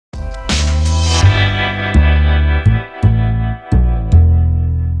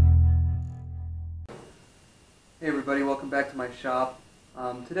everybody, welcome back to my shop.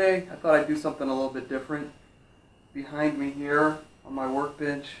 Today I thought I'd do something a little bit different. Behind me here on my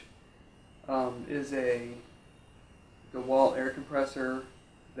workbench is a DeWalt air compressor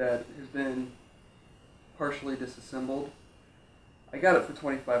that has been partially disassembled. I got it for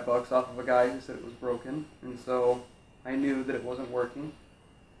 25 bucks off of a guy who said it was broken, and so I knew that it wasn't working.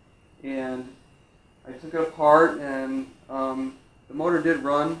 And I took it apart, and the motor did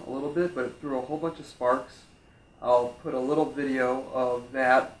run a little bit, but it threw a whole bunch of sparks. I'll put a little video of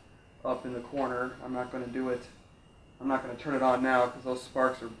that up in the corner. I'm not going to do it. I'm not going to turn it on now because those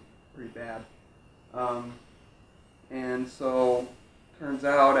sparks are pretty bad. And so, turns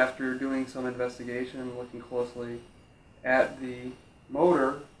out after doing some investigation and looking closely at the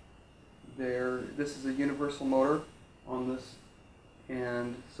motor, this is a universal motor on this,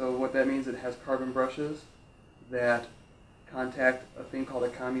 and so what that means, it has carbon brushes that contact a thing called a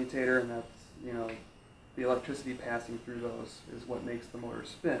commutator, and that's, the electricity passing through those is what makes the motor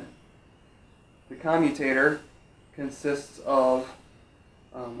spin. The commutator consists of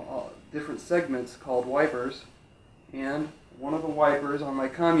different segments called wipers, and one of the wipers on my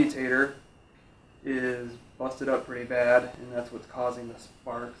commutator is busted up pretty bad, and that's what's causing the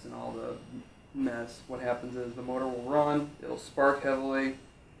sparks and all the mess. What happens is the motor will run, it'll spark heavily,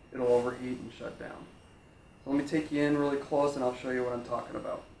 it'll overheat and shut down. So let me take you in really close and I'll show you what I'm talking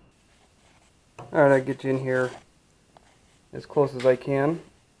about. Alright, I'll get you in here as close as I can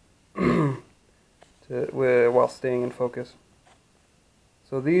while staying in focus.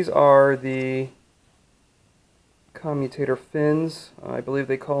 So these are the commutator fins. I believe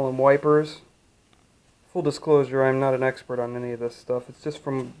they call them wipers. Full disclosure, I'm not an expert on any of this stuff. It's just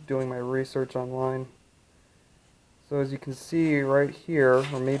from doing my research online. So as you can see right here,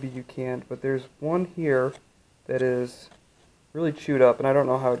 or maybe you can't, but there's one here that is really chewed up, and I don't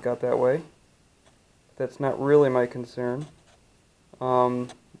know how it got that way. That's not really my concern.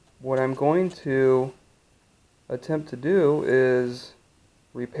 What I'm going to attempt to do is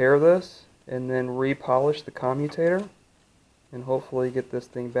repair this and then repolish the commutator and hopefully get this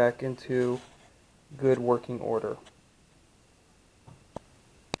thing back into good working order.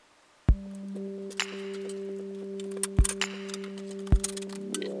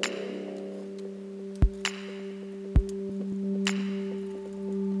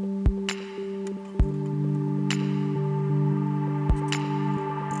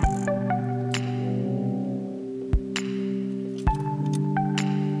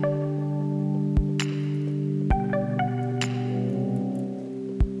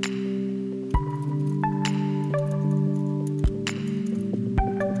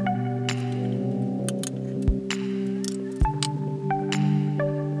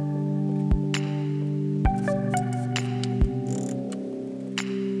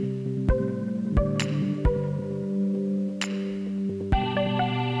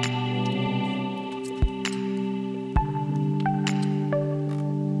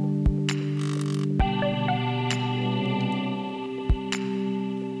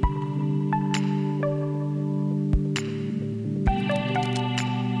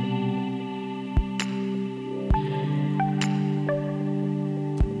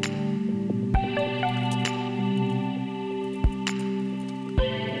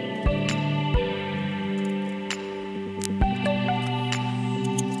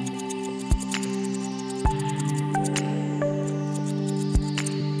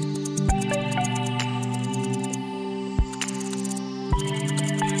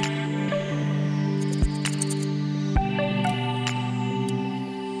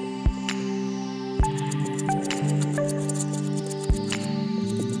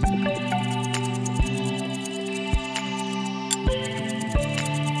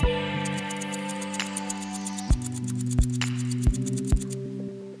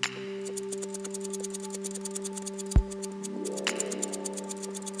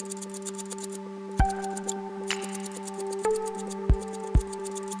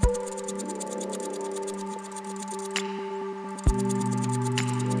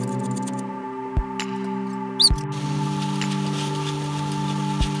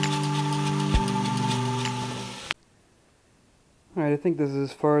 Alright, I think this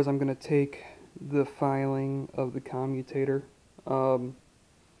is as far as I'm going to take the filing of the commutator. I'm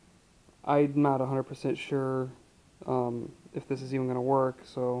not 100% sure if this is even going to work,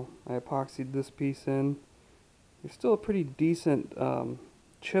 so I epoxied this piece in. There's still a pretty decent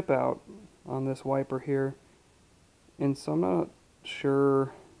chip out on this wiper here, and so I'm not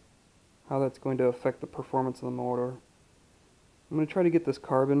sure how that's going to affect the performance of the motor. I'm going to try to get this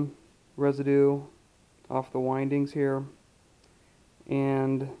carbon residue off the windings here,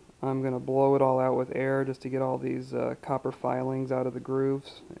 and I'm going to blow it all out with air just to get all these copper filings out of the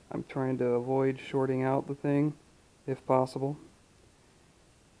grooves. I'm trying to avoid shorting out the thing if possible.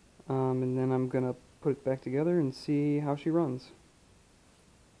 And then I'm going to put it back together and see how she runs.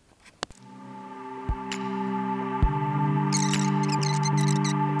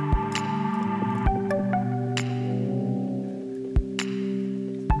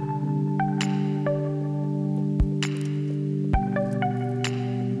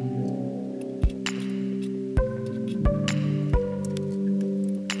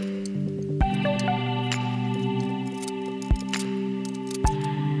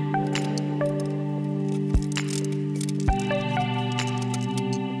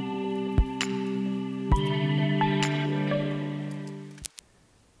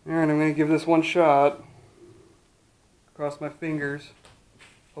 Alright, I'm going to give this one shot. Cross my fingers.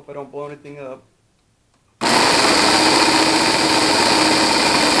 Hope I don't blow anything up.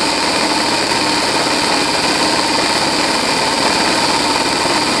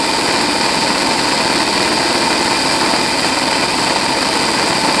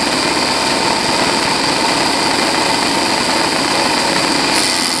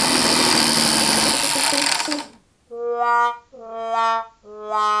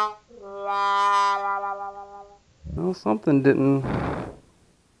 Well, something didn't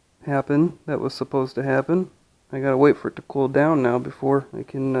happen that was supposed to happen. I gotta wait for it to cool down now before I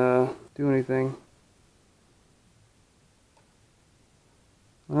can do anything.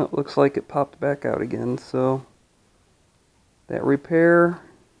 Well, it looks like it popped back out again, so that repair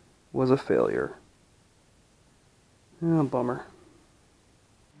was a failure. Oh, bummer.